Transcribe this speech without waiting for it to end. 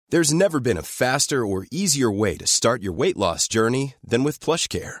There's never been a faster or easier way to start your weight loss journey than with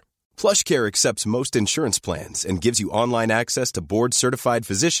PlushCare. PlushCare accepts most insurance plans and gives you online access to board-certified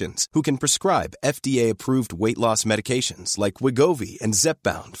physicians who can prescribe FDA-approved weight loss medications like Wegovy and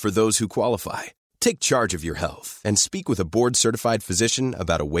Zepbound for those who qualify. Take charge of your health and speak with a board-certified physician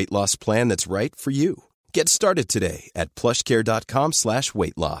about a weight loss plan that's right for you. Get started today at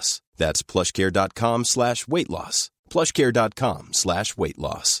plushcare.com/weight loss. That's plushcare.com/weight loss. plushcare.com/weight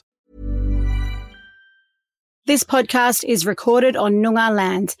loss. This podcast is recorded on Noongar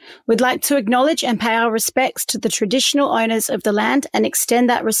land. We'd like to acknowledge and pay our respects to the traditional owners of the land and extend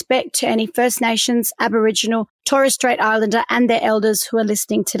that respect to any First Nations, Aboriginal, Torres Strait Islander and their elders who are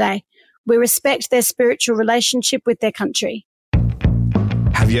listening today. We respect their spiritual relationship with their country.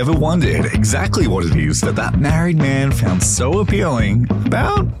 Have you ever wondered exactly what it is that married man found so appealing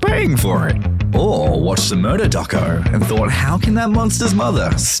about paying for it? Or watched the murder doco and thought, how can that monster's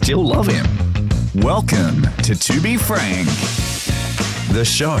mother still love him? Welcome to Be Frank, the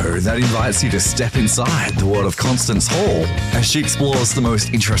show that invites you to step inside the world of Constance Hall as she explores the most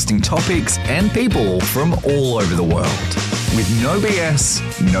interesting topics and people from all over the world. With no BS,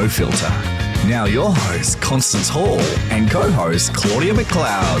 no filter. Now your host, Constance Hall, and co-host, Claudia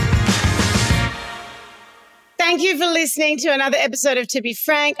McLeod. Thank you for listening to another episode of To Be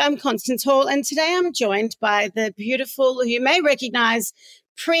Frank. I'm Constance Hall, and today I'm joined by the beautiful, who you may recognise,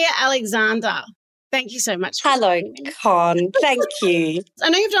 Preeya Alexander. Thank you so much. Hello, Con. Thank you. I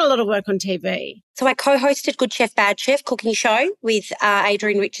know you've done a lot of work on TV. So I co-hosted Good Chef, Bad Chef cooking show with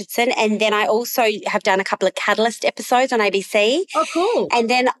Adrian Richardson, and then I also have done a couple of Catalyst episodes on ABC. Oh, cool. And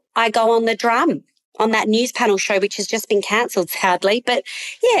then I go on The Drum on that news panel show, which has just been cancelled, sadly. But,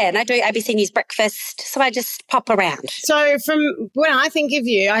 yeah, and I do ABC News Breakfast, so I just pop around. So from when I think of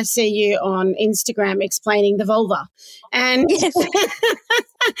you, I see you on Instagram explaining the vulva. And Yes.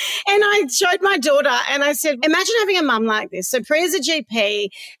 and I showed my daughter and I said, imagine having a mum like this. So Preeya's a GP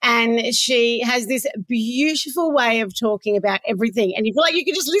and she has this beautiful way of talking about everything. And you feel like you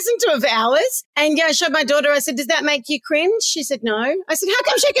could just listen to her for hours. And yeah, I showed my daughter, I said, does that make you cringe? She said, no. I said, how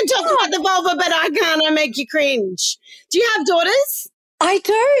come she can talk about the vulva but I can't? I make you cringe. Do you have daughters? I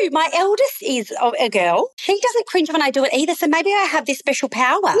do. My eldest is a girl. She doesn't cringe when I do it either, so maybe I have this special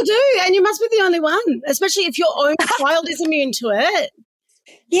power. You do, and you must be the only one, especially if your own child is immune to it.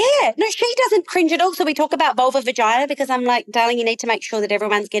 Yeah. No, she doesn't cringe at all. So we talk about vulva vagina because I'm like, darling, you need to make sure that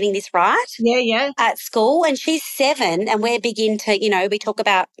everyone's getting this right. Yeah. At school. And she's 7 and we're big into, we talk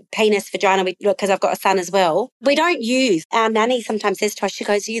about penis, vagina, because I've got a son as well. We don't use, our nanny sometimes says to us, she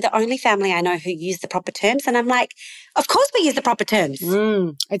goes, you're the only family I know who use the proper terms. And I'm like, of course we use the proper terms.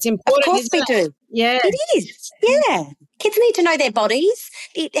 It's important. Of course we do. Yeah. It is. Yeah. Kids need to know their bodies.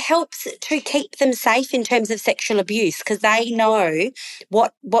 It helps to keep them safe in terms of sexual abuse because they know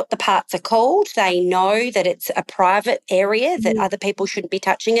what the parts are called. They know that it's a private area, that other people shouldn't be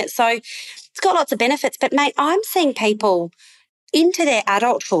touching it. So it's got lots of benefits. But, mate, I'm seeing people into their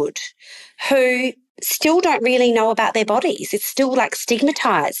adulthood who still don't really know about their bodies. It's still like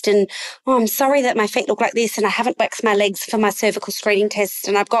stigmatized and, I'm sorry that my feet look like this and I haven't waxed my legs for my cervical screening test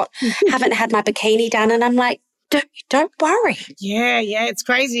and haven't had my bikini done. And I'm like, don't worry. Yeah, it's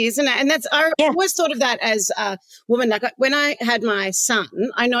crazy, isn't it? And I always thought of that as a woman. Like when I had my son,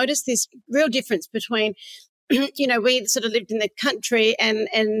 I noticed this real difference between, we sort of lived in the country and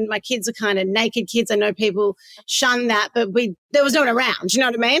my kids are kind of naked kids. I know people shun that, but there was no one around, you know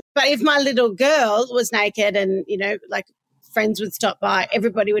what I mean? But if my little girl was naked and, like friends would stop by,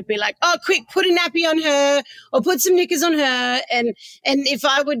 everybody would be like, oh, quick, put a nappy on her or put some knickers on her. And if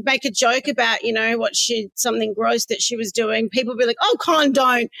I would make a joke about, something gross that she was doing, people would be like, oh, Con,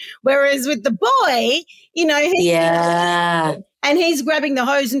 don't. Whereas with the boy, and he's grabbing the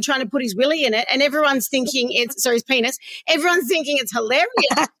hose and trying to put his willy in it and everyone's thinking his penis, everyone's thinking it's hilarious.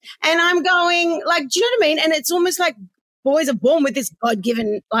 And I'm going like, do you know what I mean? And it's almost like boys are born with this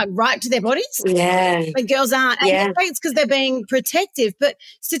God-given right to their bodies. Yeah. And girls aren't. And it's because they're being protective. But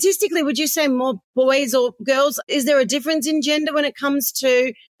statistically, would you say more boys or girls, is there a difference in gender when it comes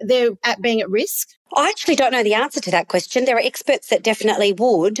to their being at risk? I actually don't know the answer to that question. There are experts that definitely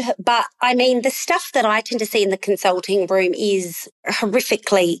would. But, I mean, the stuff that I tend to see in the consulting room is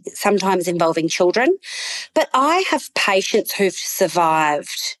horrifically sometimes involving children. But I have patients who've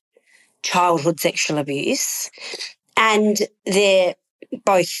survived childhood sexual abuse and they're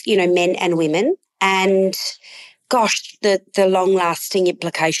both, men and women. And, gosh, the long-lasting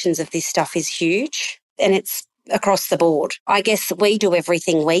implications of this stuff is huge. And it's across the board. I guess we do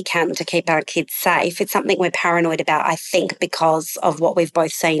everything we can to keep our kids safe. It's something we're paranoid about, I think, because of what we've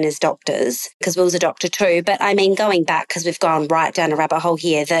both seen as doctors, because Will's a doctor too. But I mean, going back, because we've gone right down a rabbit hole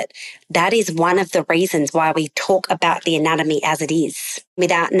here, that is one of the reasons why we talk about the anatomy as it is,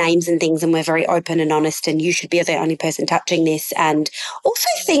 without names and things, and we're very open and honest, and you should be the only person touching this. And also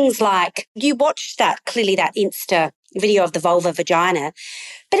things like, you watched that Insta video of the vulva vagina,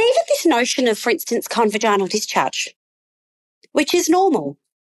 but even this notion of, for instance, convaginal discharge, which is normal.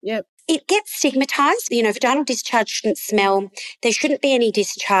 Yep. It gets stigmatised. Vaginal discharge shouldn't smell. There shouldn't be any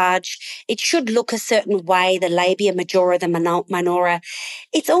discharge. It should look a certain way, the labia majora, the minora.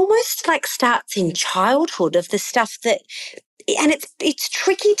 It's almost like starts in childhood of the stuff that, and it's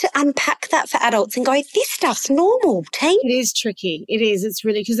tricky to unpack that for adults and go, this stuff's normal, team. It is tricky. It is. It's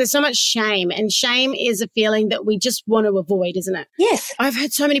really, because there's so much shame, and shame is a feeling that we just want to avoid, isn't it? Yes. I've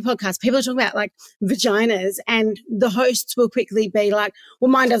heard so many podcasts, people talk about like vaginas, and the hosts will quickly be like, well,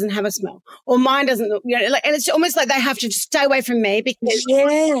 mine doesn't have a smell, or mine doesn't look, and it's almost like they have to just stay away from me because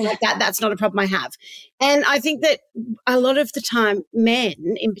like that's not a problem I have. And I think that a lot of the time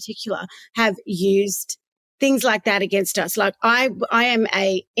men in particular have used things like that against us. Like I am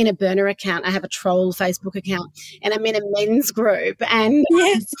in a burner account. I have a troll Facebook account, and I'm in a men's group, and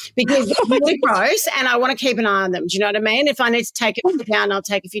because they're really gross and I want to keep an eye on them. Do you know what I mean? If I need to take a few down, I'll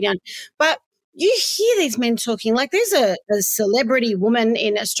take a few down. But you hear these men talking, like there's a celebrity woman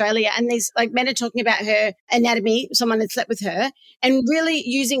in Australia, and these like men are talking about her anatomy, someone that slept with her, and really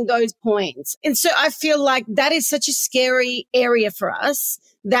using those points. And so I feel like that is such a scary area for us,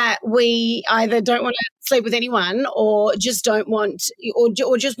 that we either don't want to sleep with anyone, or just don't want,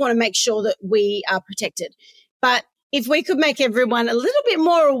 or just want to make sure that we are protected. But if we could make everyone a little bit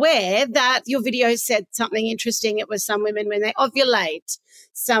more aware that your video said something interesting, it was some women when they ovulate,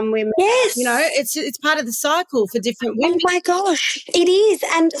 some women, it's part of the cycle for different women. Oh my gosh, it is.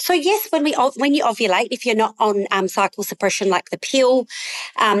 And so yes, when you ovulate, if you're not on cycle suppression like the pill,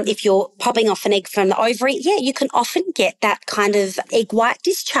 if you're popping off an egg from the ovary, you can often get that kind of egg white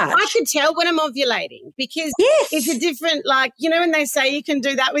discharge. I could tell when I'm ovulating, because it's a different, like, when they say you can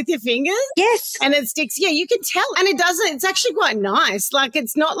do that with your fingers, and it sticks, you can tell, and it doesn't. It's actually quite nice. Like,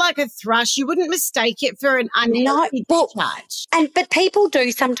 it's not like a thrush. You wouldn't mistake it for an unhealthy discharge. But people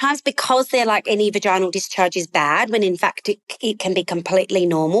do sometimes, because they're like, any vaginal discharge is bad, when in fact it can be completely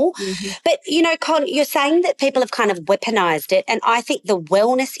normal. Mm-hmm. But, Con, you're saying that people have kind of weaponized it, and I think the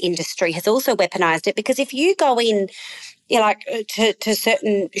wellness industry has also weaponized it, because if you go in, to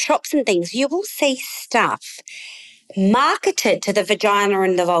certain shops and things, you will see stuff marketed to the vagina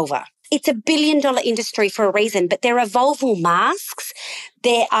and the vulva. It's $1 billion industry for a reason, but there are vulval masks,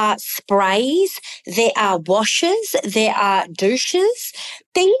 there are sprays, there are washes, there are douches,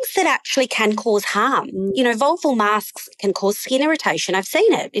 things that actually can cause harm. Vulval masks can cause skin irritation. I've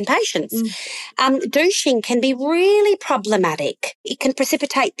seen it in patients. Douching can be really problematic. It can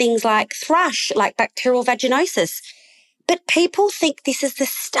precipitate things like thrush, like bacterial vaginosis. But people think this is the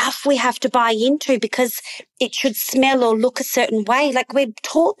stuff we have to buy into because it should smell or look a certain way. Like, we're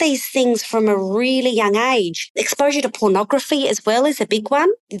taught these things from a really young age. Exposure to pornography as well is a big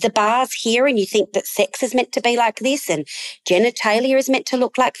one. The bar's here and you think that sex is meant to be like this and genitalia is meant to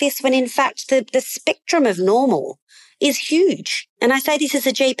look like this, when in fact the spectrum of normal is huge. And I say this as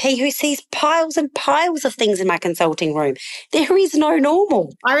a GP who sees piles and piles of things in my consulting room. There is no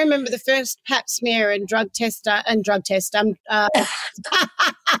normal. I remember the first pap smear and drug test.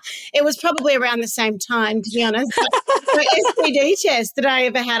 It was probably around the same time, to be honest. The STD test that I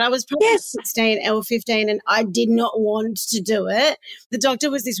ever had, I was probably 16 or 15, and I did not want to do it. The doctor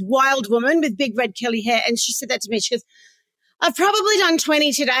was this wild woman with big red curly hair, and she said that to me. She goes, I've probably done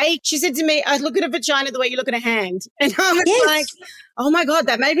 20 today. She said to me, I look at a vagina the way you look at a hand. And I was like, oh my God,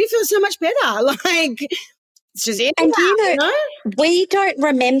 that made me feel so much better. Like, it's just in and that, we don't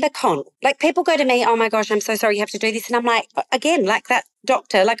remember, Con. Like, people go to me, oh my gosh, I'm so sorry you have to do this. And I'm like, again, like that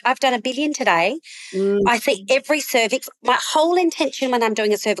doctor, like, I've done 1 billion today. I see every cervix. My whole intention when I'm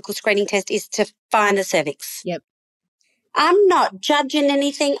doing a cervical screening test is to find the cervix. Yep. I'm not judging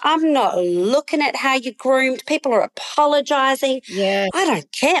anything. I'm not looking at how you groomed. People are apologising. Yeah. I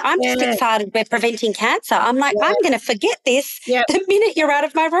don't care. I'm just excited we're preventing cancer. I'm like, I'm going to forget this the minute you're out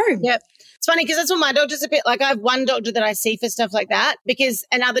of my room. Yep. It's funny because that's what my doctor's a bit like. I have one doctor that I see for stuff like that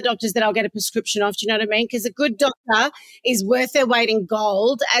and other doctors that I'll get a prescription off. Do you know what I mean? Because a good doctor is worth their weight in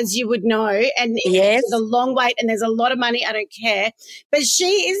gold, as you would know. And if there's a long wait and there's a lot of money, I don't care. But she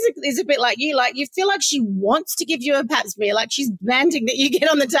is a bit like you. Like, you feel like she wants to give you a pap smear. Like, she's demanding that you get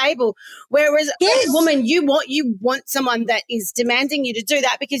on the table. Whereas as a woman, you want someone that is demanding you to do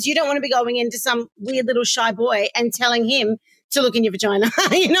that, because you don't want to be going into some weird little shy boy and telling him to look in your vagina.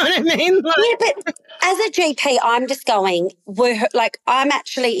 You know what I mean? But as a GP, I'm just going, I'm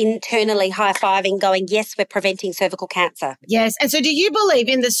actually internally high-fiving going, yes, we're preventing cervical cancer. Yes. And so do you believe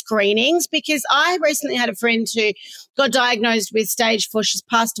in the screenings? Because I recently had a friend who got diagnosed with stage 4. She's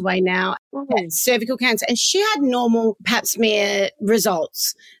passed away now, cervical cancer, and she had normal pap smear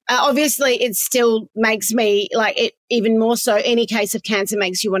results. Obviously, it still makes me, like, it even more so, any case of cancer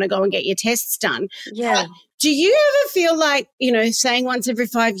makes you want to go and get your tests done. Yeah. Do you ever feel like, saying once every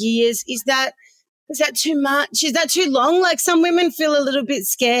 5 years, is that too much? Is that too long? Like, some women feel a little bit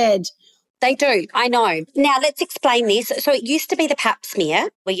scared. They do, I know. Now, let's explain this. So it used to be the pap smear,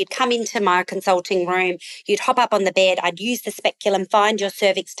 where you'd come into my consulting room, you'd hop up on the bed, I'd use the speculum, find your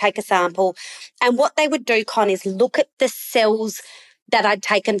cervix, take a sample. And what they would do, Con, is look at the cells that I'd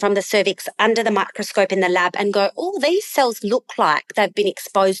taken from the cervix under the microscope in the lab and go, oh, these cells look like they've been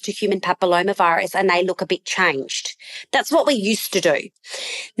exposed to human papillomavirus and they look a bit changed. That's what we used to do.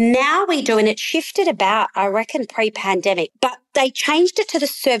 Now we do, and it shifted about, I reckon, pre-pandemic, but they changed it to the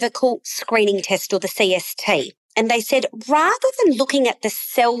cervical screening test, or the CST. And they said, rather than looking at the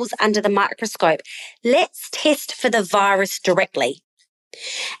cells under the microscope, let's test for the virus directly.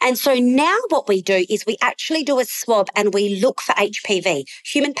 And so now what we do is we actually do a swab and we look for HPV,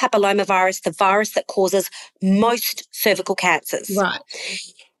 human papillomavirus, the virus that causes most cervical cancers. Right.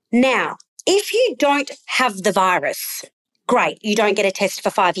 Now, if you don't have the virus, great, you don't get a test for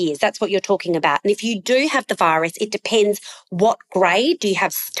 5 years. That's what you're talking about. And if you do have the virus, it depends what grade. Do you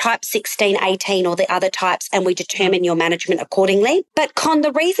have type 16, 18 or the other types, and we determine your management accordingly. But Con,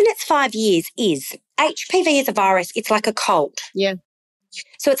 the reason it's 5 years is HPV is a virus. It's like a cold. Yeah.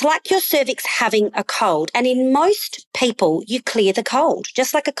 So it's like your cervix having a cold. And in most people, you clear the cold.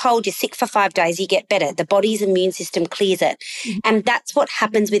 Just like a cold, you're sick for 5 days, you get better. The body's immune system clears it. Mm-hmm. And that's what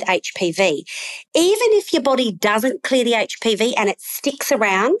happens with HPV. Even if your body doesn't clear the HPV and it sticks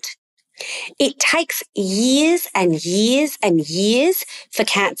around, it takes years and years and years for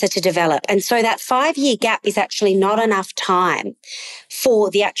cancer to develop. And so that 5-year gap is actually not enough time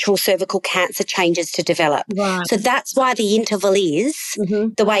for the actual cervical cancer changes to develop. Right. So that's why the interval is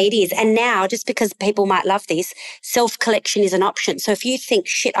the way it is. And now, just because people might love this, self-collection is an option. So if you think,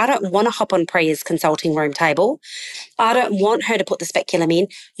 shit, I don't want to hop on Preeya's consulting room table, I don't want her to put the speculum in,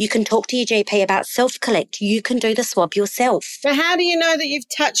 you can talk to your GP about self-collect. You can do the swab yourself. But how do you know that you've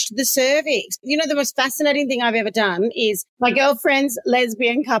touched the cervix? The most fascinating thing I've ever done is my girlfriend's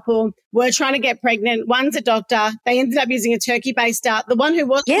lesbian couple were trying to get pregnant. One's a doctor. They ended up using a turkey baster. The one who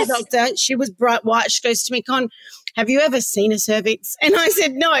wasn't a doctor, she was bright white. She goes to me, Con, have you ever seen a cervix? And I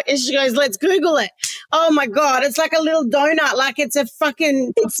said, no. And she goes, let's Google it. Oh, my God. It's like a little donut. Like it's a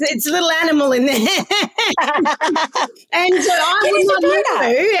fucking, it's a little animal in there. And so I would not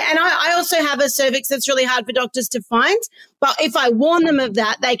know. And I also have a cervix that's really hard for doctors to find. But if I warn them of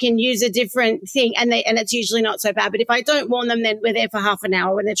that, they can use a different thing, and it's usually not so bad. But if I don't warn them, then we're there for half an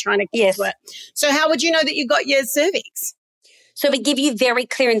hour when they're trying to get to it. So how would you know that you got your cervix? So we give you very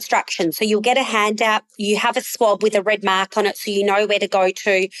clear instructions. So you'll get a handout, you have a swab with a red mark on it so you know where to go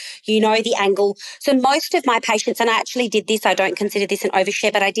to, you know the angle. So most of my patients, and I actually did this, I don't consider this an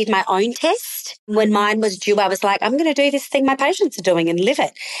overshare, but I did my own test. When mine was due, I was like, I'm going to do this thing my patients are doing and live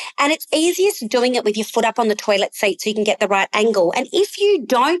it. And it's easiest doing it with your foot up on the toilet seat so you can get the right angle. And if you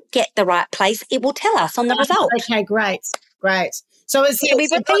don't get the right place, it will tell us on the result. Okay, great. So it's we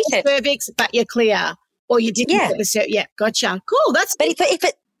repeat it. Cervix, but you're clear. Or you didn't get the cert. Yeah, gotcha. Cool. That's but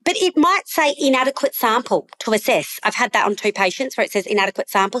but it might say inadequate sample to assess. I've had that on 2 patients where it says inadequate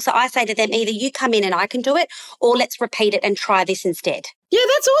sample. So I say to them, either you come in and I can do it, or let's repeat it and try this instead. Yeah,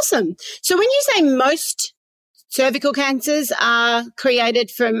 that's awesome. So when you say most cervical cancers are created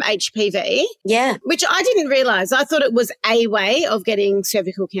from HPV, which I didn't realise. I thought it was a way of getting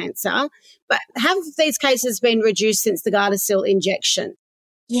cervical cancer. But have these cases been reduced since the Gardasil injection?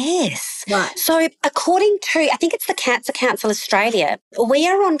 Yes. Right. So according to, I think it's the Cancer Council Australia, we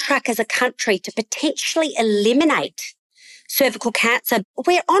are on track as a country to potentially eliminate cervical cancer.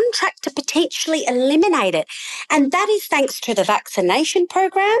 We're on track to potentially eliminate it. And that is thanks to the vaccination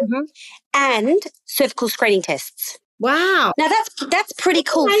program and cervical screening tests. Wow. Now that's pretty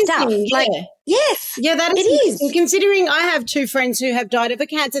cool amazing, stuff. yeah. Like Yes. Yeah, that is it interesting. is. Considering I have two friends who have died of a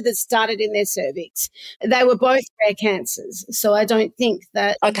cancer that started in their cervix. They were both rare cancers. So I don't think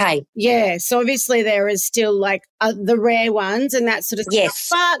that. Okay. Yeah. So obviously there is still like the rare ones and that sort of Yes.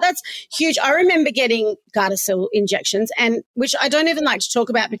 stuff. But that's huge. I remember getting Gardasil injections, and which I don't even like to talk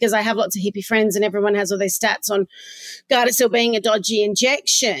about because I have lots of hippie friends and everyone has all these stats on Gardasil being a dodgy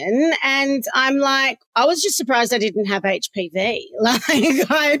injection. And I'm like, I was just surprised I didn't have HPV. Like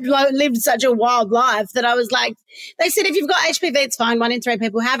I lived such a wild life that I was like, they said, if you've got HPV, it's fine. 1 in 3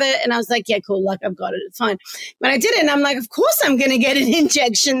 people have it. And I was like, yeah, cool. Like I've got it. It's fine. When I did it, and I'm like, of course I'm going to get an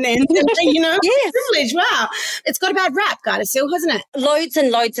injection then. Yes. Privilege. Wow. It's got a bad rap, Gardasil, hasn't it? Loads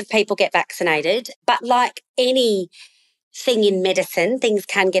and loads of people get vaccinated, but like any thing in medicine, things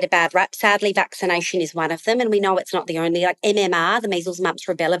can get a bad rap. Sadly, vaccination is one of them, and we know it's not the only. Like MMR, the measles, mumps,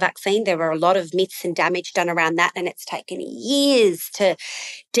 rubella vaccine, there were a lot of myths and damage done around that, and it's taken years to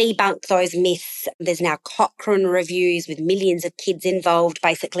debunk those myths. There's now Cochrane reviews with millions of kids involved,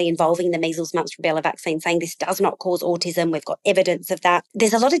 basically involving the measles, mumps, rubella vaccine, saying this does not cause autism. We've got evidence of that.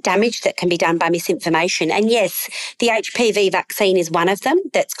 There's a lot of damage that can be done by misinformation. And yes, the HPV vaccine is one of them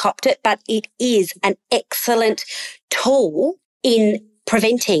that's copped it, but it is an excellent tool in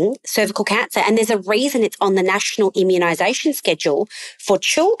preventing cervical cancer. And there's a reason it's on the national immunisation schedule for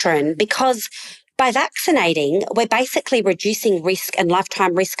children, because by vaccinating, we're basically reducing risk and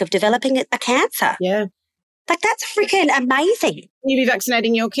lifetime risk of developing a cancer. Yeah. Like, that's freaking amazing. You be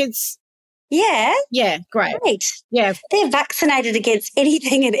vaccinating your kids? Yeah. Yeah, great. Yeah. They're vaccinated against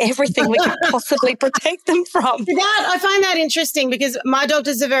anything and everything we could possibly protect them from. I find that interesting because my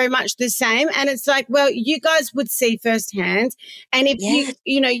doctors are very much the same. And it's like, well, you guys would see firsthand. And if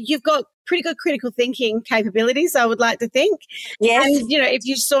you've got pretty good critical thinking capabilities, I would like to think. Yes. And, if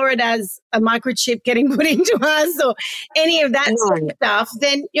you saw it as a microchip getting put into us or any of that sort of stuff,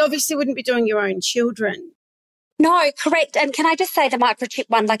 then you obviously wouldn't be doing your own children. No, correct. And can I just say the microchip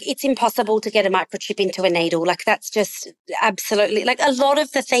one, like it's impossible to get a microchip into a needle. Like that's just absolutely, like a lot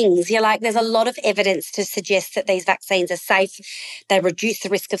of the things, you're like, there's a lot of evidence to suggest that these vaccines are safe. They reduce the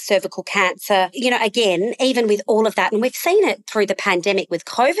risk of cervical cancer. Again, even with all of that, and we've seen it through the pandemic with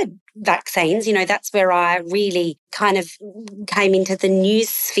COVID vaccines, that's where I really kind of came into the news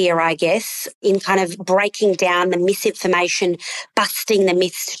sphere, I guess, in kind of breaking down the misinformation, busting the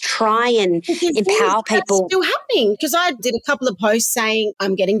myths to try and empower people. That's still happening because I did a couple of posts saying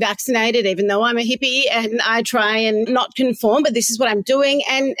I'm getting vaccinated even though I'm a hippie and I try and not conform, but this is what I'm doing.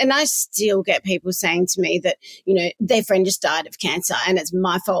 And I still get people saying to me that, their friend just died of cancer and it's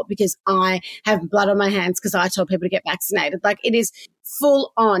my fault because I have blood on my hands because I told people to get vaccinated. Like it is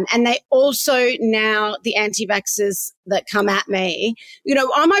full on. And they also now, the anti-vaxxers that come at me,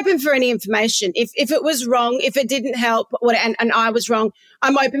 I'm open for any information. If it was wrong, if it didn't help, and I was wrong,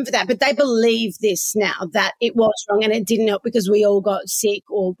 I'm open for that. But they believe this now, that it was wrong and it didn't help because we all got sick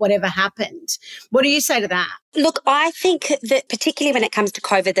or whatever happened. What do you say to that? Look, I think that particularly when it comes to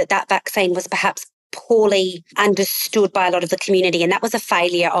COVID, that vaccine was perhaps poorly understood by a lot of the community. And that was a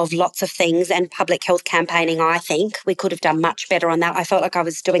failure of lots of things and public health campaigning, I think. We could have done much better on that. I felt like I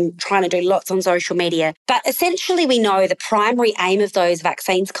was trying to do lots on social media. But essentially, we know the primary aim of those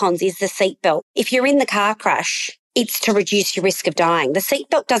vaccines, cons, is the seatbelt. If you're in the car crash, it's to reduce your risk of dying. The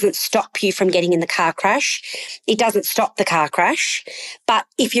seatbelt doesn't stop you from getting in the car crash. It doesn't stop the car crash. But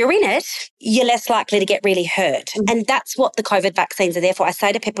if you're in it, you're less likely to get really hurt. And that's what the COVID vaccines are there for. I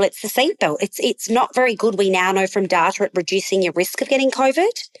say to people, it's the seatbelt. It's not very good, we now know from data, at reducing your risk of getting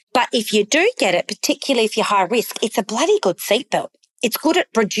COVID. But if you do get it, particularly if you're high risk, it's a bloody good seatbelt. It's good at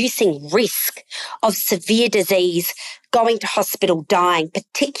reducing risk of severe disease, going to hospital, dying,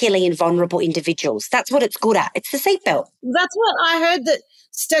 particularly in vulnerable individuals. That's what it's good at. It's the seatbelt. That's what I heard, that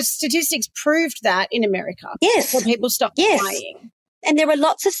statistics proved that in America. Yes. When people stopped dying. And there are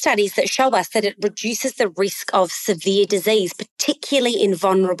lots of studies that show us that it reduces the risk of severe disease, particularly in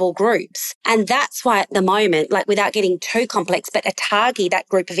vulnerable groups. And that's why at the moment, like without getting too complex, but ATAGI, that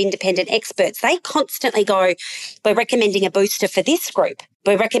group of independent experts, they constantly go, we're recommending a booster for this group.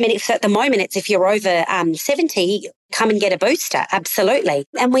 We're recommending, so at the moment, it's if you're over 70, come and get a booster. Absolutely.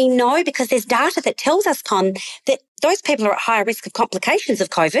 And we know, because there's data that tells us, Con, that those people are at higher risk of complications of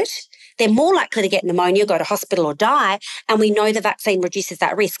COVID. They're more likely to get pneumonia, go to hospital or die, and we know the vaccine reduces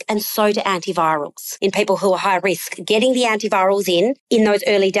that risk, and so do antivirals in people who are high risk. Getting the antivirals in those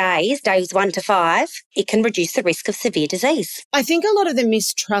early days 1 to 5, it can reduce the risk of severe disease. I think a lot of the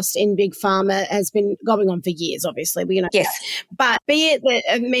mistrust in Big Pharma has been going on for years, obviously. Yes. But be it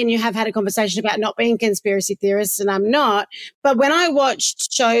that me and you have had a conversation about not being conspiracy theorists, and I'm not, but when I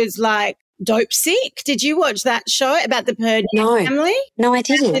watched shows like Dope Sick. Did you watch that show about the Purdue family? No, I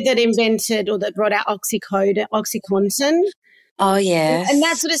didn't. That invented or that brought out OxyContin. Oh, yes. And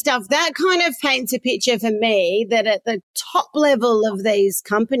that sort of stuff. That kind of paints a picture for me that at the top level of these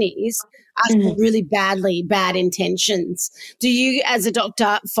companies are really bad intentions. Do you, as a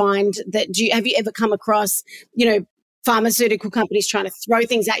doctor, find that, have you ever come across, pharmaceutical companies trying to throw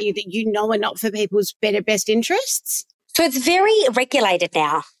things at you that you know are not for people's best interests? So it's very regulated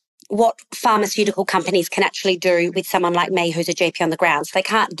now what pharmaceutical companies can actually do with someone like me who's a GP on the ground. So they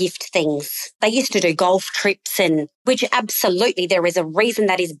can't gift things. They used to do golf trips, which absolutely there is a reason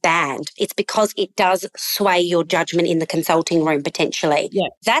that is banned. It's because it does sway your judgment in the consulting room potentially. Yeah.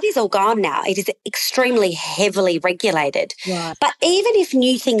 That is all gone now. It is extremely heavily regulated. Right. But even if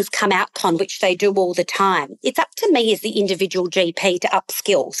new things come out, which they do all the time, it's up to me as the individual GP to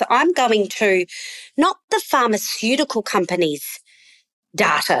upskill. So I'm going to, not the pharmaceutical companies'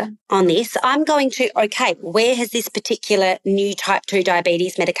 data on this, I'm going to, where has this particular new type 2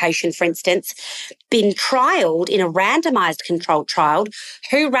 diabetes medication, for instance, been trialled in a randomised controlled trial?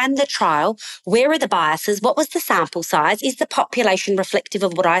 Who ran the trial? Where are the biases? What was the sample size? Is the population reflective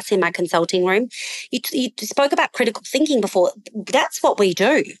of what I see in my consulting room? You spoke about critical thinking before. That's what we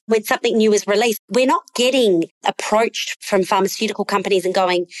do when something new is released. We're not getting approached from pharmaceutical companies and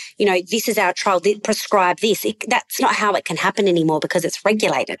going, this is our trial, prescribe this. That's not how it can happen anymore because it's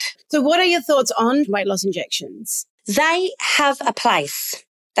regulated. So what are your thoughts on weight loss injections? They have a place.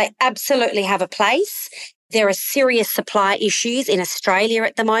 They absolutely have a place. There are serious supply issues in Australia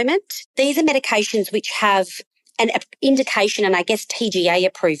at the moment. These are medications which have an indication and I guess TGA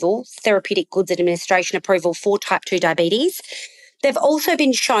approval, Therapeutic Goods Administration approval for type 2 diabetes. They've also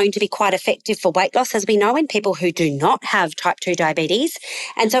been shown to be quite effective for weight loss, as we know, in people who do not have type 2 diabetes.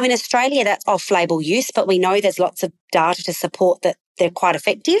 And so in Australia, that's off-label use, but we know there's lots of data to support that they're quite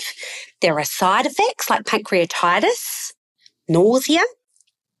effective. There are side effects like pancreatitis, nausea,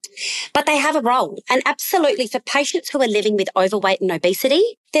 but they have a role. And absolutely, for patients who are living with overweight and obesity,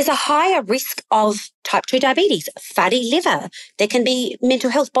 there's a higher risk of type 2 diabetes, fatty liver. There can be mental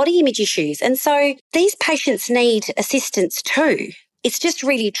health body image issues. And so these patients need assistance too. It's just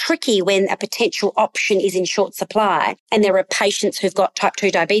really tricky when a potential option is in short supply and there are patients who've got type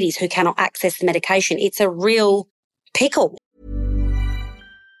 2 diabetes who cannot access the medication. It's a real pickle.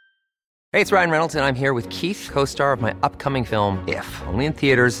 Hey, it's Ryan Reynolds, and I'm here with Keith, co-star of my upcoming film, If, only in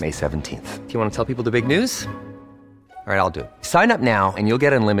theaters May 17th. Do you want to tell people the big news? All right, I'll do it. Sign up now and you'll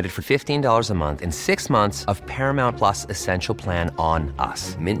get unlimited for $15 a month and 6 months of Paramount Plus Essential Plan on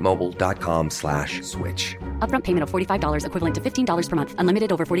us. MintMobile.com/switch. Upfront payment of $45 equivalent to $15 per month.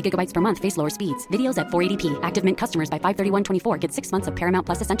 Unlimited over 40 gigabytes per month. Face lower speeds. Videos at 480p. Active Mint customers by 531.24 get 6 months of Paramount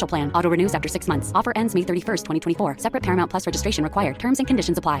Plus Essential Plan. Auto renews after 6 months. Offer ends May 31st, 2024. Separate Paramount Plus registration required. Terms and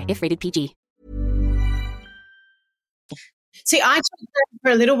conditions apply if rated PG. See, I took that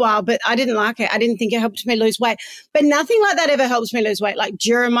for a little while, but I didn't like it. I didn't think it helped me lose weight. But nothing like that ever helps me lose weight. Like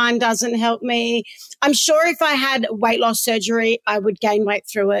Duromine doesn't help me. I'm sure if I had weight loss surgery, I would gain weight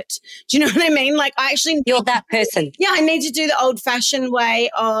through it. Do you know what I mean? Like You're that person. Yeah, I need to do the old-fashioned way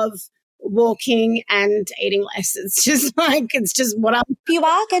of walking and eating less. It's just what I'm... You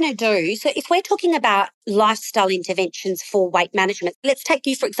are going to do. So if we're talking about lifestyle interventions for weight management, let's take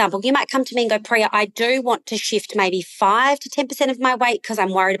you, for example. You might come to me and go, Preeya, I do want to shift maybe 5 to 10% of my weight because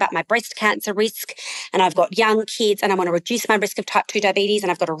I'm worried about my breast cancer risk and I've got young kids and I want to reduce my risk of type 2 diabetes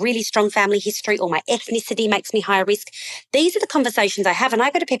and I've got a really strong family history or my ethnicity makes me higher risk. These are the conversations I have and I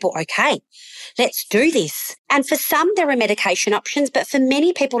go to people, okay, let's do this. And for some, there are medication options, but for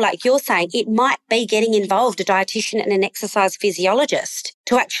many people, like you're saying, it might be getting involved, a dietitian and an exercise physiologist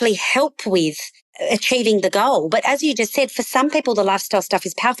to actually help with achieving the goal. But as you just said, for some people, the lifestyle stuff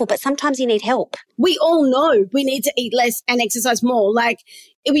is powerful, but sometimes you need help. We all know we need to eat less and exercise more. Like,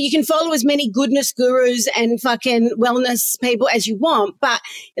 you can follow as many goodness gurus and fucking wellness people as you want. But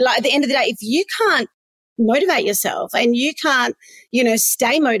like at the end of the day, if you can't motivate yourself and you can't,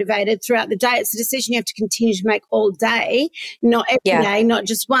 stay motivated throughout the day, it's a decision you have to continue to make all day, not every day, not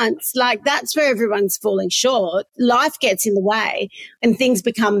just once. Like that's where everyone's falling short. Life gets in the way and things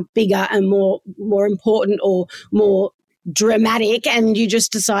become bigger and more important or more dramatic, and you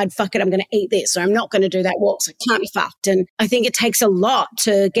just decide, fuck it, I'm going to eat this or I'm not going to do that walk, so I can't be fucked. And I think it takes a lot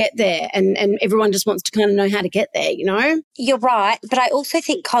to get there, and everyone just wants to kind of know how to get there, You're right, but I also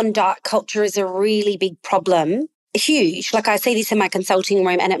think diet culture is a really big problem. Huge. Like I see this in my consulting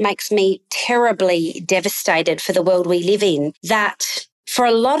room and it makes me terribly devastated for the world we live in, that for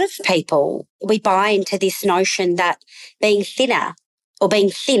a lot of people, we buy into this notion that being thinner or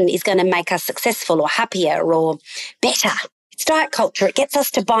being thin is going to make us successful or happier or better. It's diet culture. It gets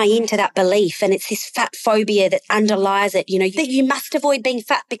us to buy into that belief, and it's this fat phobia that underlies it, that you must avoid being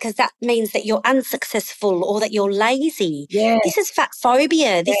fat because that means that you're unsuccessful or that you're lazy. Yeah. This is fat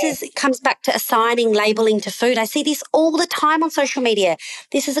phobia. It comes back to assigning labeling to food. I see this all the time on social media.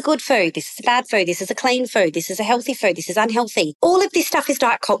 This is a good food. This is a bad food. This is a clean food. This is a healthy food. This is unhealthy. All of this stuff is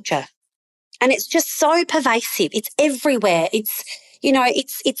diet culture. And it's just so pervasive. It's everywhere. It's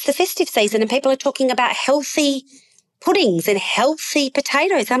the festive season and people are talking about healthy puddings and healthy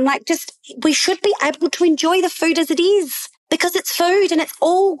potatoes. I'm like, we should be able to enjoy the food as it is because it's food and it's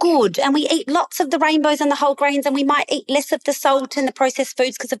all good. And we eat lots of the rainbows and the whole grains and we might eat less of the salt and the processed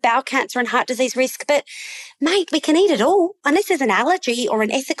foods because of bowel cancer and heart disease risk. But, mate, we can eat it all unless there's an allergy or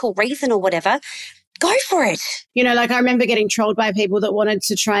an ethical reason or whatever. Go for it. I remember getting trolled by people that wanted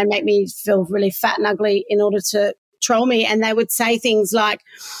to try and make me feel really fat and ugly in order to troll me. And they would say things like,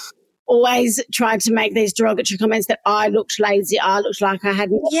 always tried to make these derogatory comments that I looked lazy, I looked like I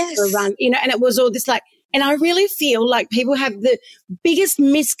hadn't gone for a run, and it was all this and I really feel like people have the biggest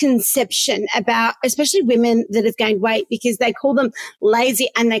misconception about, especially women that have gained weight, because they call them lazy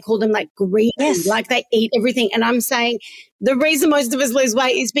and they call them greedy, like they eat everything. And I'm saying the reason most of us lose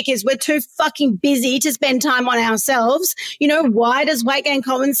weight is because we're too fucking busy to spend time on ourselves. Why does weight gain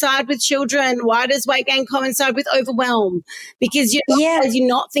coincide with children? Why does weight gain coincide with overwhelm? Because you're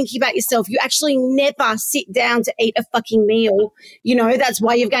not thinking about yourself. You actually never sit down to eat a fucking meal. That's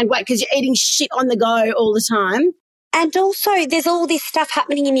why you've gained weight, because you're eating shit on the go all the time. And also there's all this stuff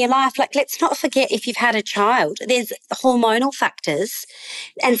happening in your life. Let's not forget if you've had a child, there's hormonal factors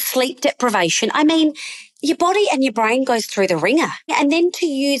and sleep deprivation. I mean, your body and your brain goes through the ringer. And then to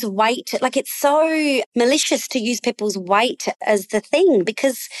use weight, it's so malicious to use people's weight as the thing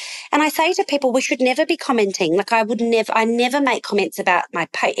because, and I say to people, we should never be commenting. I never make comments about my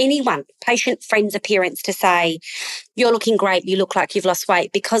patient friend's appearance to say, you're looking great, you look like you've lost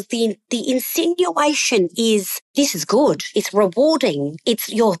weight, because the insinuation is, this is good, it's rewarding,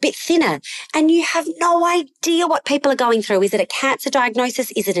 you're a bit thinner, and you have no idea what people are going through. Is it a cancer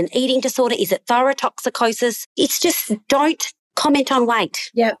diagnosis? Is it an eating disorder? Is it thyrotoxicosis? It's just, don't comment on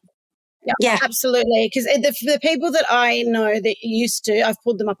weight. Yep. Yeah, absolutely. Because the people that I know that used to, I've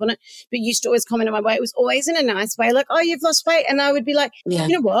pulled them up on it, but used to always comment on my weight, it was always in a nice way, like, oh, you've lost weight. And I would be like, you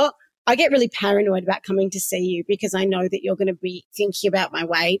know what? I get really paranoid about coming to see you because I know that you're going to be thinking about my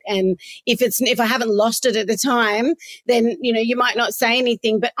weight. And if I haven't lost it at the time, then, you might not say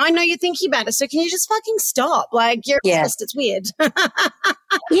anything, but I know you're thinking about it. So can you just fucking stop? You're obsessed. It's weird.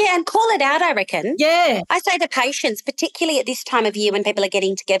 Yeah, and call it out, I reckon. Yeah. I say to patients, particularly at this time of year when people are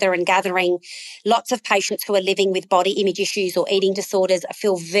getting together and gathering, lots of patients who are living with body image issues or eating disorders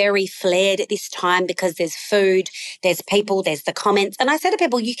feel very flared at this time because there's food, there's people, there's the comments. And I say to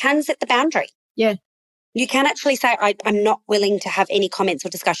people, you can set the boundary. Yeah. You can actually say, I'm not willing to have any comments or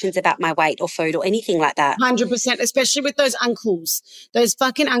discussions about my weight or food or anything like that. 100%, especially with those those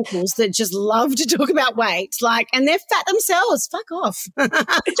fucking uncles that just love to talk about weight, and they're fat themselves. Fuck off. I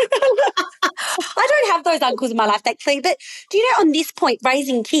don't have those uncles in my life, thankfully. But do you know, on this point,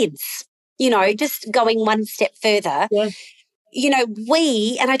 raising kids, just going one step further, and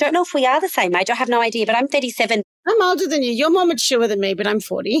I don't know if we are the same age, I have no idea, but I'm 37. I'm older than you. You're more mature than me, but I'm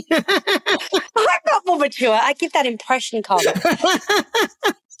 40. I'm not more mature. I give that impression, Colin.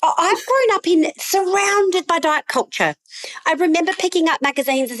 I've grown up surrounded by diet culture. I remember picking up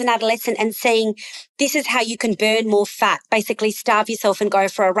magazines as an adolescent and seeing this is how you can burn more fat, basically starve yourself and go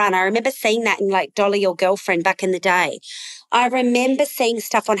for a run. I remember seeing that in Dolly Your Girlfriend back in the day. I remember seeing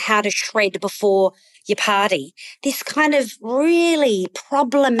stuff on how to shred before your party, this kind of really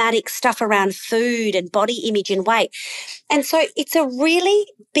problematic stuff around food and body image and weight. And so it's a really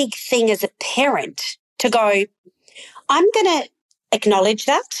big thing as a parent to go, I'm going to acknowledge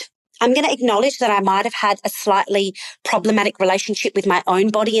that. I'm going to acknowledge that I might have had a slightly problematic relationship with my own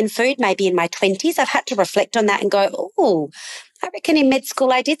body and food, maybe in my 20s. I've had to reflect on that and go, oh, I reckon in med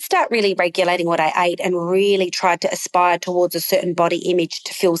school I did start really regulating what I ate and really tried to aspire towards a certain body image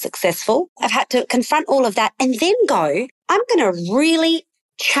to feel successful. I've had to confront all of that and then go, I'm going to really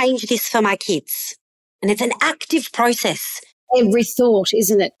change this for my kids. And it's an active process. Every thought,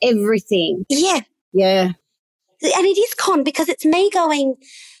 isn't it? Everything. Yeah. Yeah. And it is because it's me going,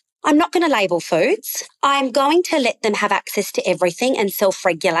 I'm not going to label foods. I'm going to let them have access to everything and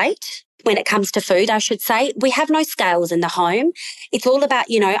self-regulate. When it comes to food, I should say, we have no scales in the home. It's all about,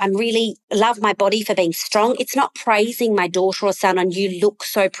 I really love my body for being strong. It's not praising my daughter or son on you look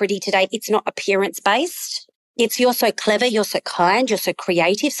so pretty today. It's not appearance based. It's you're so clever, you're so kind, you're so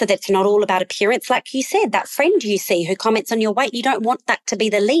creative, so that's not all about appearance. Like you said, that friend you see who comments on your weight, you don't want that to be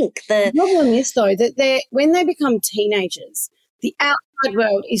the link. The problem is, though, that when they become teenagers, the outside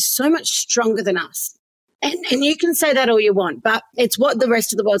world is so much stronger than us. And you can say that all you want, but it's what the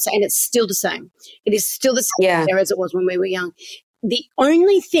rest of the world say, and it's still the same. It is still the same there as it was when we were young. The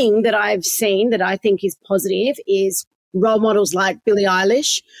only thing that I've seen that I think is positive is role models like Billie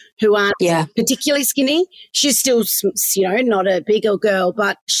Eilish, who aren't particularly skinny. She's still, not a bigger girl,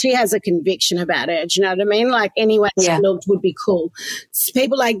 but she has a conviction about it. Do you know what I mean? Like anyone she looked would be cool. It's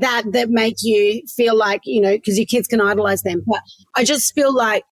people like that make you feel like, because your kids can idolize them. But I just feel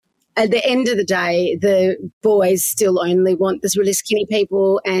like at the end of the day, the boys still only want this really skinny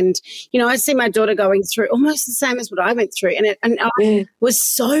people. And, I see my daughter going through almost the same as what I went through. And I was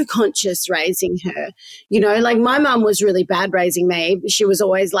so conscious raising her. Like my mum was really bad raising me. She was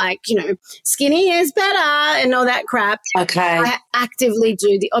always like, skinny is better and all that crap. Okay. I actively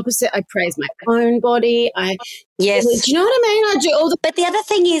do the opposite. I praise my own body. Yes. Do you know what I mean? I do all the. But the other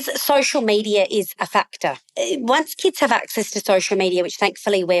thing is social media is a factor. Once kids have access to social media, which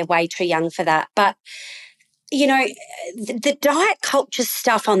thankfully we're way too young for that, but, the diet culture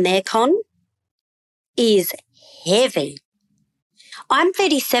stuff on their con is heavy. I'm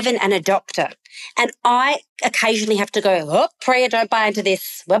 37 and a doctor, and I occasionally have to go, Preeya, don't buy into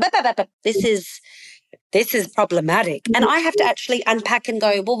this. This is problematic. And I have to actually unpack and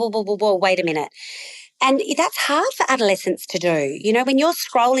go, whoa, wait a minute. And that's hard for adolescents to do. When you're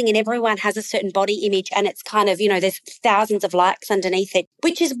scrolling and everyone has a certain body image and it's kind of, there's thousands of likes underneath it,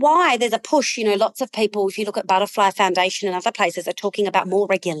 which is why there's a push. Lots of people, if you look at Butterfly Foundation and other places, are talking about more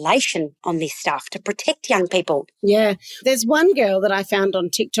regulation on this stuff to protect young people. Yeah. There's one girl that I found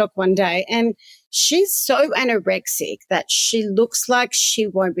on TikTok one day, and she's so anorexic that she looks like she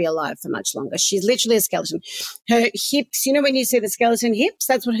won't be alive for much longer. She's literally a skeleton. Her hips, when you see the skeleton hips,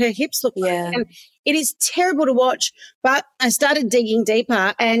 that's what her hips look like. And it is terrible to watch, but I started digging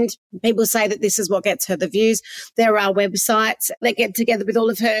deeper, and people say that this is what gets her the views. There are websites that get together with all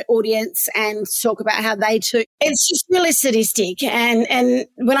of her audience and talk about how they too. It's just really sadistic. And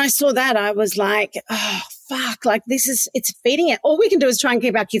when I saw that, I was like, oh, fuck, like it's feeding it. All we can do is try and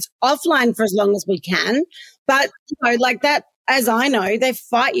keep our kids offline for as long as we can. But, like that, as I know, they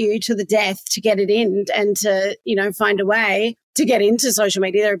fight you to the death to get it in and to, find a way to get into social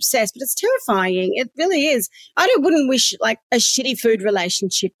media. They're obsessed, but it's terrifying. It really is. I wouldn't wish like a shitty food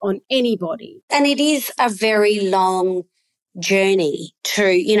relationship on anybody. And it is a very long journey to,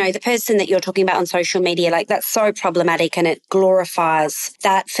 the person that you're talking about on social media, like that's so problematic, and it glorifies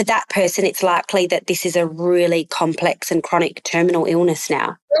that for that person, it's likely that this is a really complex and chronic terminal illness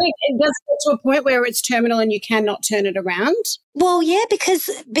now. It does get to a point where it's terminal and you cannot turn it around. Well, yeah,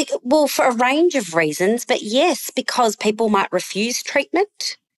 for a range of reasons, but yes, because people might refuse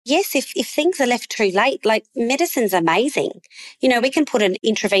treatment. Yes, if things are left too late, like medicine's amazing. We can put an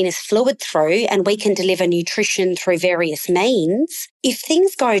intravenous fluid through and we can deliver nutrition through various means. If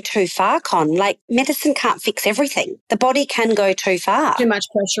things go too far, like medicine can't fix everything. The body can go too far. Too much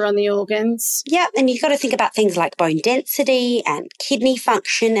pressure on the organs. Yeah, and you've got to think about things like bone density and kidney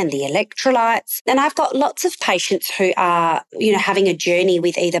function and the electrolytes. And I've got lots of patients who are, having a journey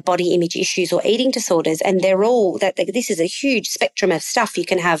with either body image issues or eating disorders, and they're all this is a huge spectrum of stuff. You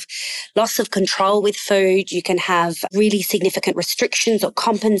can have loss of control with food. You can have really significant restrictions or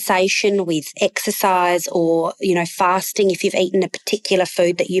compensation with exercise or, fasting if you've eaten a particular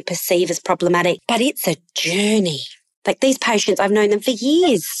food that you perceive as problematic. But it's a journey. Like these patients, I've known them for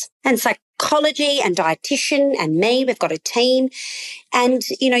years. And psychology and dietitian and me, we've got a team. And,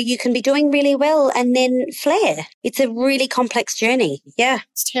 you can be doing really well and then flare. It's a really complex journey. Yeah.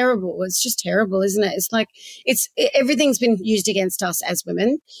 It's terrible. It's just terrible, isn't it? It's like everything's been used against us as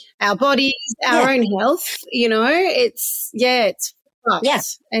women. Our bodies, our own health, it's fucked. Yeah.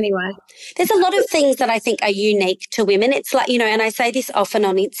 Anyway. There's a lot of things that I think are unique to women. It's like, and I say this often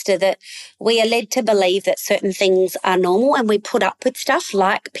on Insta, that we are led to believe that certain things are normal and we put up with stuff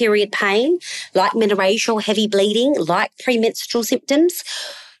like period pain, like menorrhagial heavy bleeding, like premenstrual symptoms.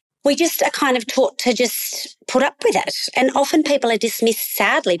 We just are kind of taught to just put up with it. And often people are dismissed,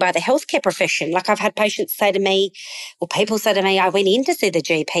 sadly, by the healthcare profession. Like I've had patients say to me, or people say to me, I went in to see the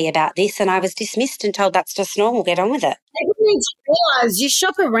GP about this and I was dismissed and told that's just normal, get on with it. People need to realise you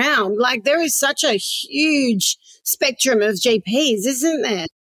shop around. Like there is such a huge spectrum of GPs, isn't there?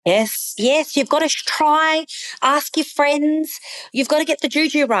 Yes, yes, you've got to try, ask your friends. You've got to get the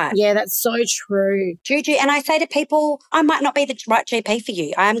juju right. Yeah, that's so true. Juju. And I say to people, I might not be the right GP for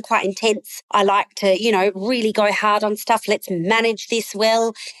you. I am quite intense. I like to, really go hard on stuff. Let's manage this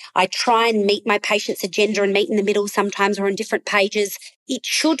well. I try and meet my patient's agenda and meet in the middle sometimes or on different pages. It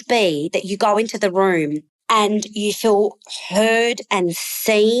should be that you go into the room and you feel heard and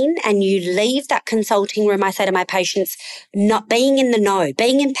seen, and you leave that consulting room, I say to my patients, not being in the know,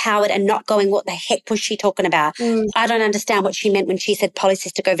 being empowered and not going, what the heck was she talking about? I don't understand what she meant when she said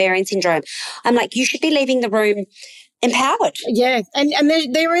polycystic ovarian syndrome. I'm like, you should be leaving the room empowered. Yeah. And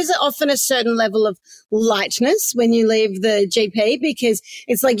there is often a certain level of lightness when you leave the GP, because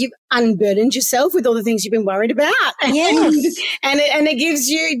it's like you've unburdened yourself with all the things you've been worried about. Yes. And it gives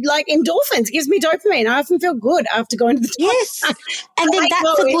you like endorphins. It gives me dopamine. I often feel good after going to the doctor. Yes. And then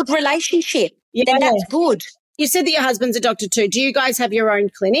that's a good relationship. Yeah. Then that's good. You said that your husband's a doctor too. Do you guys have your own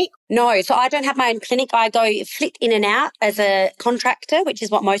clinic? No, so I don't have my own clinic. I go flit in and out as a contractor, which is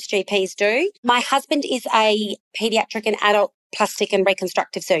what most GPs do. My husband is a paediatric and adult plastic and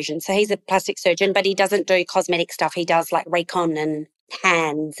reconstructive surgeon. So he's a plastic surgeon, but he doesn't do cosmetic stuff. He does like recon and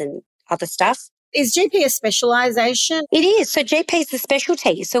hands and other stuff. Is GP a specialisation? It is. So GP is the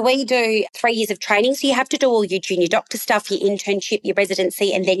specialty. So we do 3 years of training. So you have to do all your junior doctor stuff, your internship, your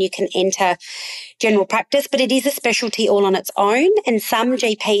residency, and then you can enter general practice. But it is a specialty all on its own. And some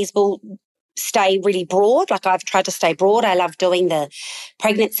GPs will stay really broad. Like I've tried to stay broad. I love doing the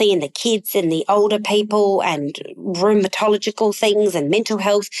pregnancy and the kids and the older people and rheumatological things and mental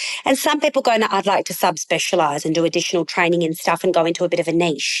health. And some people go, no, I'd like to subspecialise and do additional training and stuff and go into a bit of a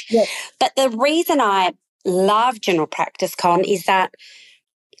niche. Yeah. But the reason I love general practice, Con, is that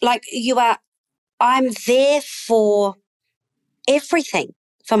I'm there for everything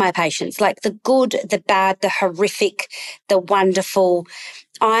for my patients, like the good, the bad, the horrific, the wonderful.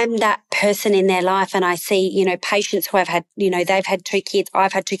 I'm that person in their life, and I see, patients who have had, they've had 2 kids,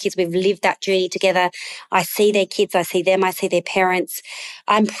 I've had 2 kids, we've lived that journey together. I see their kids, I see them, I see their parents.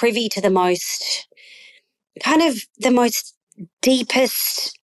 I'm privy to the most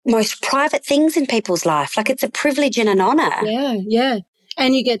deepest, most private things in people's life. Like it's a privilege and an honour. Yeah, yeah.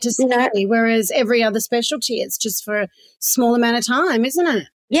 And you get to see, whereas every other specialty, it's just for a small amount of time, isn't it?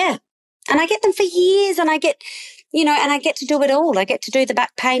 Yeah. And I get them for years, and I get, and I get to do it all. I get to do the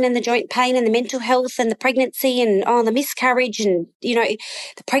back pain and the joint pain and the mental health and the pregnancy and, the miscarriage and, the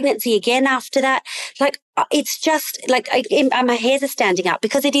pregnancy again after that. Like, it's just like my hairs are standing up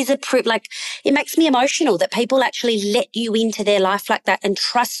because it is it makes me emotional that people actually let you into their life like that and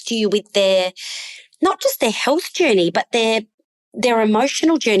trust you with their, not just their health journey, but their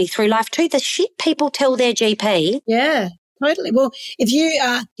emotional journey through life too. The shit people tell their GP. Yeah, totally. Well, if you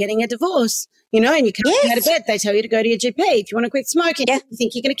are getting a divorce, and you can't get out of bed, they tell you to go to your GP. If you want to quit smoking, you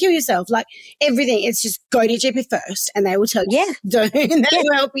think you're going to kill yourself, like everything, it's just go to your GP first and they will tell you don't, and they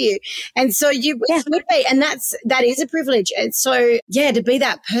will help you. And so you would be, and that is a privilege. And so, to be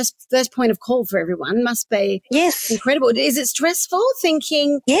that first point of call for everyone must be incredible. Is it stressful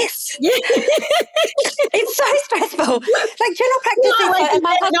thinking? Yes. Yeah. It's so stressful. Like general practice.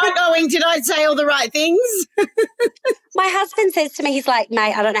 Not going, did I say all the right things? My husband says to me, he's like,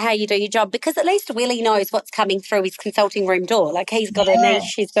 mate, I don't know how you do your job, because at least Willie knows what's coming through his consulting room door. Like he's got a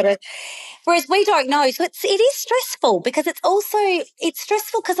niche, he's got whereas we don't know. So it is stressful, because it's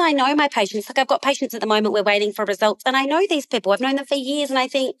stressful because I know my patients. Like I've got patients at the moment, we're waiting for results, and I know these people. I've known them for years, and I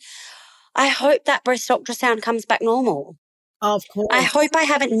think, I hope that breast ultrasound comes back normal. Of course. I hope I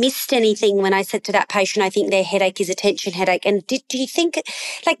haven't missed anything when I said to that patient, I think their headache is a tension headache. And do you think,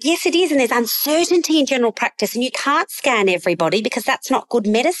 yes, it is. And there's uncertainty in general practice, and you can't scan everybody because that's not good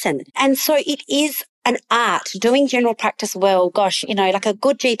medicine. And so it is an art doing general practice well. Gosh, like a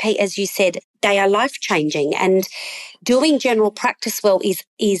good GP, as you said, they are life-changing. And doing general practice well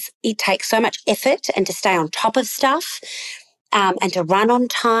is it takes so much effort, and to stay on top of stuff. And to run on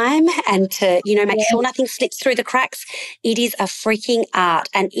time and to, make sure nothing slips through the cracks. It is a freaking art,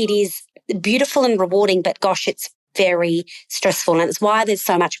 and it is beautiful and rewarding, but gosh, it's very stressful, and it's why there's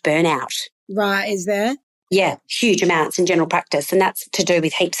so much burnout. Right, is there? Yeah, huge amounts in general practice, and that's to do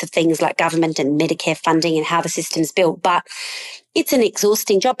with heaps of things like government and Medicare funding and how the system's built. But it's an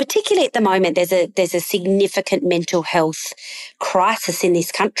exhausting job, particularly at the moment. There's a significant mental health crisis in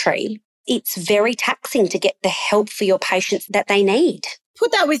this country. It's very taxing to get the help for your patients that they need.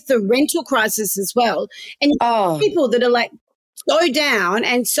 Put that with the rental crisis as well. And people that are like so down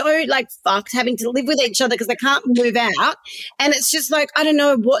and so fucked, having to live with each other because they can't move out. And it's just I don't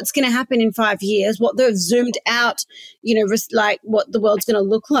know what's going to happen in 5 years, what they've zoomed out, what the world's going to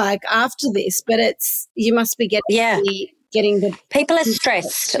look like after this. But you must be getting getting the... People are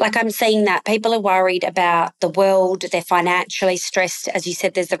stressed. Like I'm seeing that. People are worried about the world. They're financially stressed. As you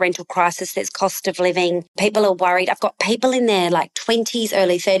said, there's the rental crisis. There's cost of living. People are worried. I've got people in their like 20s,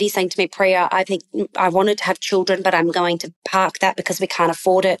 early 30s saying to me, Preeya, I think I wanted to have children, but I'm going to park that because we can't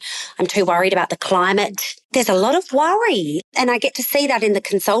afford it. I'm too worried about the climate. There's a lot of worry. And I get to see that in the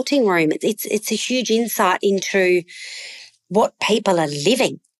consulting room. It's a huge insight into what people are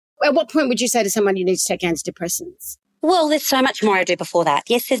living. At what point would you say to someone you need to take antidepressants? Well, there's so much more I do before that.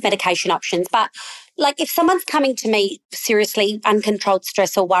 Yes, there's medication options, but like if someone's coming to me seriously uncontrolled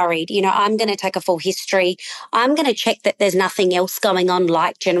stress or worried, I'm going to take a full history. I'm going to check that there's nothing else going on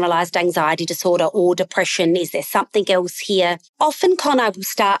like generalised anxiety disorder or depression. Is there something else here? Often, Con, I will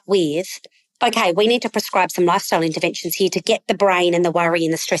start with, okay, we need to prescribe some lifestyle interventions here to get the brain and the worry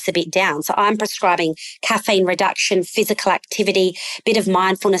and the stress a bit down. So I'm prescribing caffeine reduction, physical activity, bit of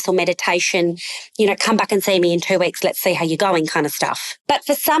mindfulness or meditation, come back and see me in 2 weeks. Let's see how you're going kind of stuff. But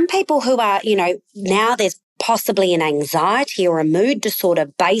for some people who are, now there's possibly an anxiety or a mood disorder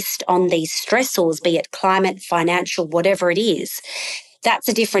based on these stressors, be it climate, financial, whatever it is, that's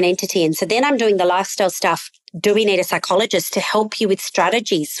a different entity. And so then I'm doing the lifestyle stuff. Do we need a psychologist to help you with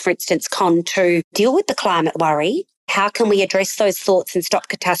strategies, for instance, Con, to deal with the climate worry? How can we address those thoughts and stop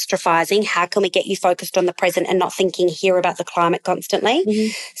catastrophizing? How can we get you focused on the present and not thinking here about the climate constantly?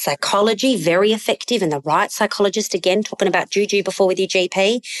 Mm-hmm. Psychology, very effective, and the right psychologist, again, talking about juju before with your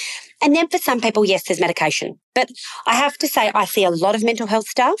GP. And then for some people, yes, there's medication. But I have to say I see a lot of mental health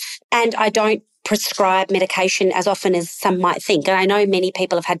stuff and I don't prescribe medication as often as some might think. And I know many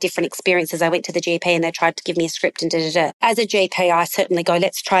people have had different experiences. I went to the GP and they tried to give me a script and da-da-da. As a GP, I certainly go,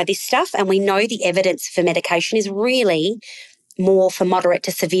 let's try this stuff. And we know the evidence for medication is really more for moderate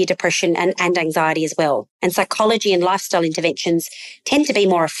to severe depression and anxiety as well. And psychology and lifestyle interventions tend to be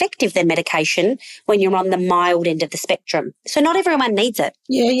more effective than medication when you're on the mild end of the spectrum. So not everyone needs it.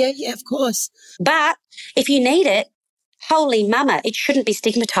 Yeah, of course. But if you need it, holy mama, it shouldn't be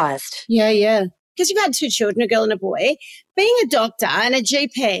stigmatised. Yeah. Because you've had 2 children, a girl and a boy. Being a doctor and a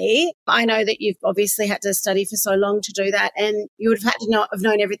GP, I know that you've obviously had to study for so long to do that and you would have had to have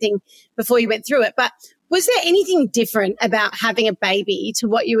known everything before you went through it. But was there anything different about having a baby to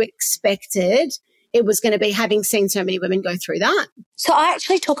what you expected it was going to be, having seen so many women go through that? So I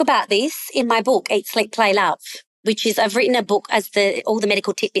actually talk about this in my book, Eat, Sleep, Play, Love, which is I've written a book as all the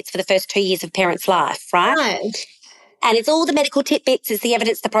medical tidbits for the first 2 years of parents' life, right? And it's all the medical tidbits, it's the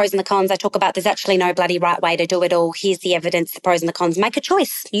evidence, the pros and the cons. I talk about there's actually no bloody right way to do it all. Here's the evidence, the pros and the cons. Make a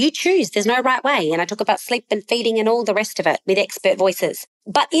choice. You choose. There's no right way. And I talk about sleep and feeding and all the rest of it with expert voices.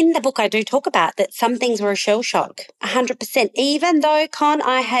 But in the book, I do talk about that some things were a shell shock, 100%. Even though, Con,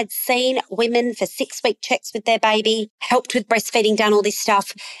 I had seen women for 6-week checks with their baby, helped with breastfeeding, done all this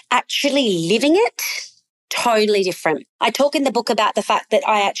stuff, actually living it, totally different. I talk in the book about the fact that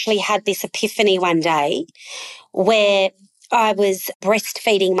I actually had this epiphany one day where I was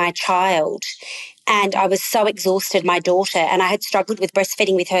breastfeeding my child and I was so exhausted, my daughter, and I had struggled with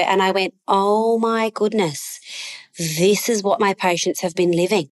breastfeeding with her, and I went, oh my goodness, this is what my patients have been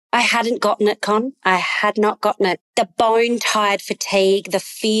living. I hadn't gotten it, Con. I had not gotten it. The bone-tired fatigue, the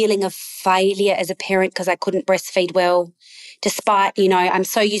feeling of failure as a parent because I couldn't breastfeed well, despite, I'm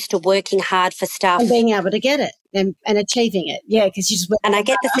so used to working hard for stuff. And being able to get it and achieving it. Yeah, because you just... And I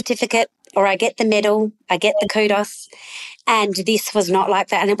get the certificate or I get the medal, I get the kudos. And this was not like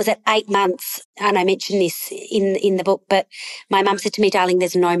that. And it was at 8 months, and I mentioned this in the book, but my mum said to me, darling,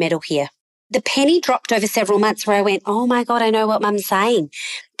 there's no medal here. The penny dropped over several months where I went, oh my God, I know what mum's saying.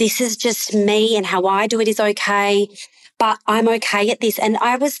 This is just me and how I do it is okay, but I'm okay at this. And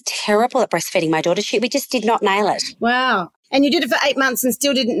I was terrible at breastfeeding my daughter. We just did not nail it. Wow. And you did it for 8 months and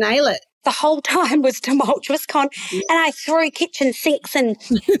still didn't nail it. The whole time was tumultuous, Con. And I threw kitchen sinks and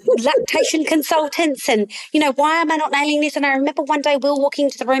lactation consultants and, why am I not nailing this? And I remember one day Will walking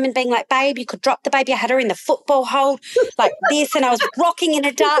into the room and being like, babe, you could drop the baby. I had her in the football hold like this, and I was rocking in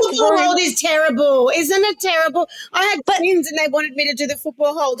a dark room. The football hold is terrible. Isn't it terrible? I had twins and they wanted me to do the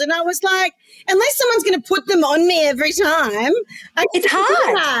football hold, and I was like, unless someone's going to put them on me every time. It's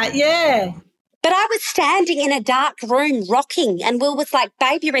hard. Yeah. But I was standing in a dark room rocking, and Will was like,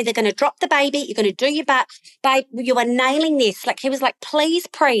 babe, you're either going to drop the baby, you're going to do your butt, babe, you are nailing this. Like, he was like, please.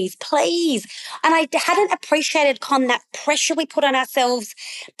 And I hadn't appreciated, Con, that pressure we put on ourselves,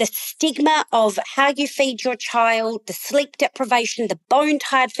 the stigma of how you feed your child, the sleep deprivation, the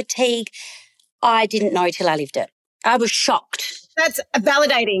bone-tired fatigue. I didn't know till I lived it. I was shocked. That's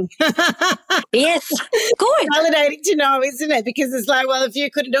validating. Yes, good. Validating to know, isn't it? Because it's like, well, if you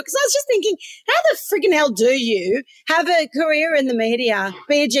couldn't do it. Because I was just thinking, how the friggin' hell do you have a career in the media,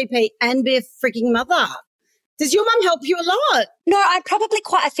 be a GP and be a frigging mother? Does your mum help you a lot? No, I'm probably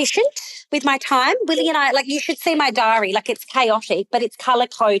quite efficient with my time. Willie and I, like, you should see my diary. Like, it's chaotic, but it's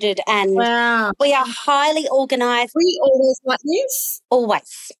colour-coded and Wow. we are highly organised. Were you always like this?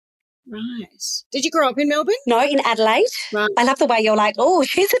 Always. Right. Did you grow up in Melbourne? No, in Adelaide. Right. I love the way you're like, oh,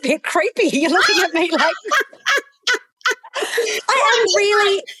 she's a bit creepy. You're looking at me like... I am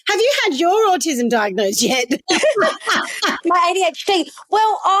really... Have you had your autism diagnosed yet? My ADHD.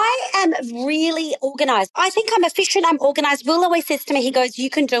 Well, I am really organised. I think I'm efficient. I'm organised. Will always says to me, he goes, you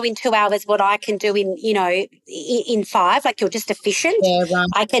can do in 2 hours what I can do in, in 5. Like, you're just efficient. Yeah, right.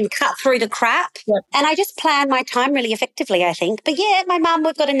 I can cut through the crap. Yep. And I just plan my time really effectively, I think. But yeah, my mum,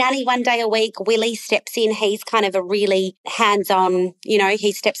 we've got a nanny 1 day a week. Willie steps in. He's kind of a really hands-on,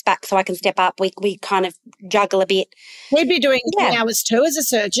 he steps back so I can step up. We kind of juggle a bit. He'd be doing 10 hours too as a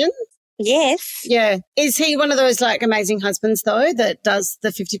surgeon. Yes. Yeah. Is he one of those like amazing husbands though that does the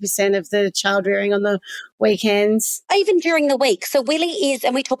 50% of the child rearing on the weekends? Even during the week. So Willie is,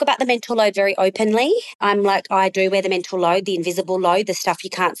 and we talk about the mental load very openly. I'm like, I do wear the mental load, the invisible load, the stuff you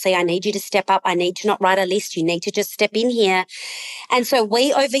can't see. I need you to step up. I need to not write a list. You need to just step in here. And so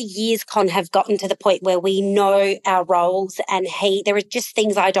we over years, Con, have gotten to the point where we know our roles and there are just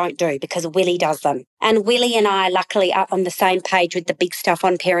things I don't do because Willie does them. And Willie and I luckily are on the same page with the big stuff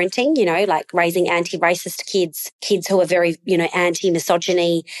on parenting, like raising anti-racist kids who are very,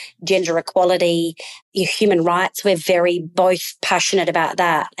 anti-misogyny, gender equality, human rights. We're very both passionate about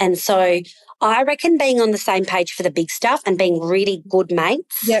that. And so I reckon being on the same page for the big stuff and being really good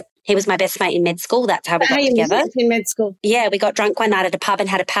mates. Yep. He was my best mate in med school. That's how we got together. In med school. Yeah, we got drunk one night at a pub and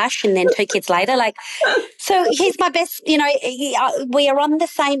had a pash, and then 2 kids later. So he's my best, we are on the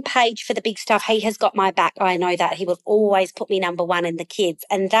same page for the big stuff. He has got my back. I know that. He will always put me number one in the kids,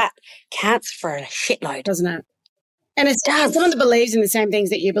 and that counts for a shitload. Doesn't it? And it's someone that believes in the same things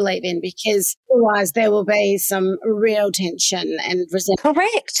that you believe in, because otherwise there will be some real tension and resentment.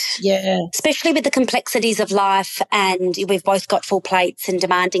 Correct. Yeah. Especially with the complexities of life, and we've both got full plates and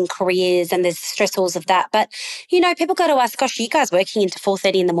demanding careers, and there's stressors of that. But, people go to us, gosh, you guys working into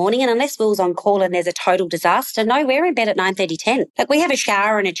 4:30 in the morning, and unless Will's on call and there's a total disaster, no, we're in bed at 9:30, 10. Like, we have a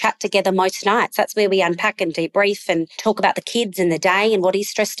shower and a chat together most nights. That's where we unpack and debrief and talk about the kids and the day and what he's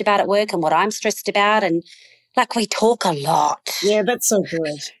stressed about at work and what I'm stressed about, and we talk a lot. Yeah, that's so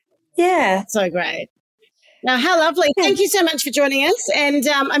good. Yeah. So great. Now, how lovely. Thank you so much for joining us. And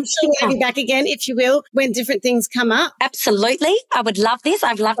I'm sure we'll be back again, if you will, when different things come up. Absolutely. I would love this.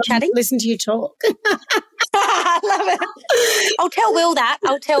 I've loved chatting. Listen to you talk. I love it. I'll tell Will that.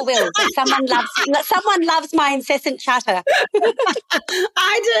 that someone loves my incessant chatter.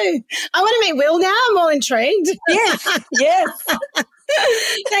 I do. I want to meet Will now. I'm all intrigued. Yes.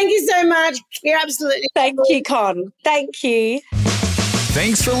 Thank you so much. You're absolutely Thank you, Con. Thank you.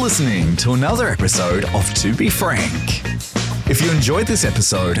 Thanks for listening to another episode of To Be Frank. If you enjoyed this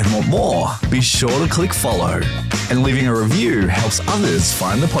episode and want more, be sure to click follow. And leaving a review helps others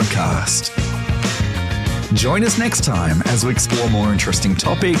find the podcast. Join us next time as we explore more interesting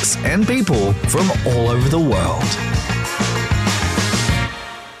topics and people from all over the world.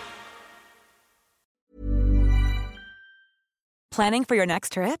 Planning for your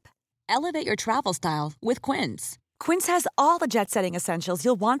next trip? Elevate your travel style with Quince. Quince has all the jet-setting essentials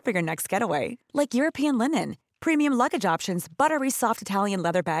you'll want for your next getaway, like European linen, premium luggage options, buttery soft Italian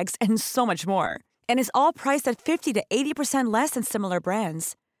leather bags, and so much more. And is all priced at 50 to 80% less than similar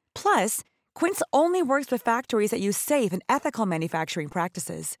brands. Plus, Quince only works with factories that use safe and ethical manufacturing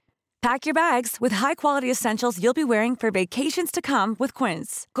practices. Pack your bags with high-quality essentials you'll be wearing for vacations to come with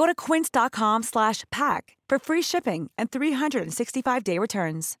Quince. Go to quince.com/pack for free shipping and 365-day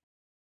returns.